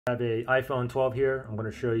I have a iPhone 12 here. I'm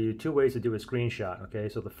going to show you two ways to do a screenshot. Okay,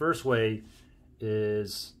 so the first way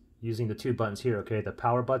is using the two buttons here. Okay, the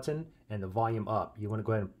power button and the volume up. You want to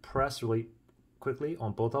go ahead and press really quickly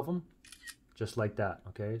on both of them, just like that.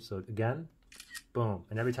 Okay, so again, boom,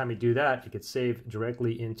 and every time you do that, it gets saved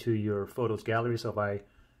directly into your photos gallery. So if I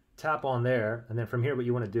tap on there, and then from here, what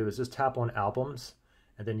you want to do is just tap on albums,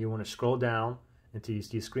 and then you want to scroll down until you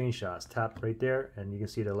see screenshots. Tap right there, and you can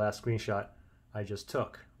see the last screenshot I just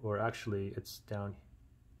took, or actually it's down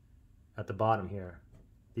at the bottom here,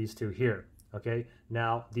 these two here. Okay,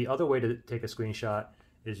 now the other way to take a screenshot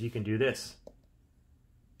is you can do this.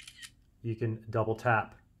 You can double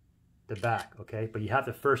tap the back, okay, but you have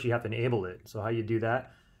to enable it. So how you do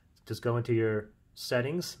that, just go into your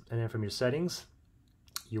settings, and then from your settings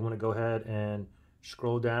you want to go ahead and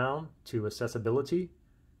scroll down to accessibility,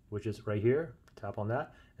 which is right here. Tap on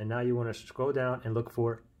that, and now you want to scroll down and look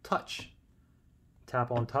for touch. Tap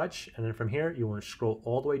on touch, and then from here you want to scroll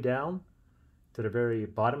all the way down to the very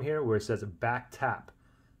bottom here where it says back tap.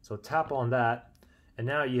 So tap on that, and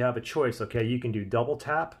now you have a choice. Okay, you can do double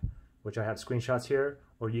tap, which I have screenshots here,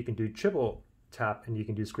 or you can do triple tap and you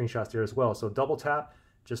can do screenshots there as well. So double tap,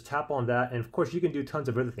 just tap on that, and of course you can do tons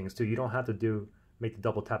of other things too. You don't have to make the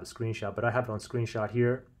double tap a screenshot, but I have it on screenshot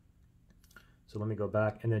here. So let me go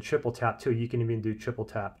back, and then triple tap too. You can even do triple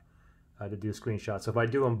tap to do a screenshot. So if I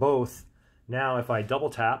do them both, now if I double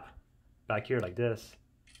tap back here like this,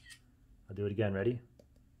 I'll do it again, ready?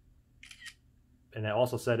 And I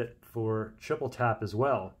also set it for triple tap as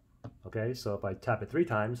well. Okay, so if I tap it 3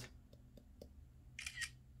 times,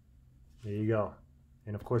 there you go.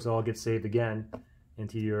 And of course it all gets saved again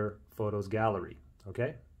into your photos gallery.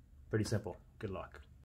 Okay, pretty simple. Good luck.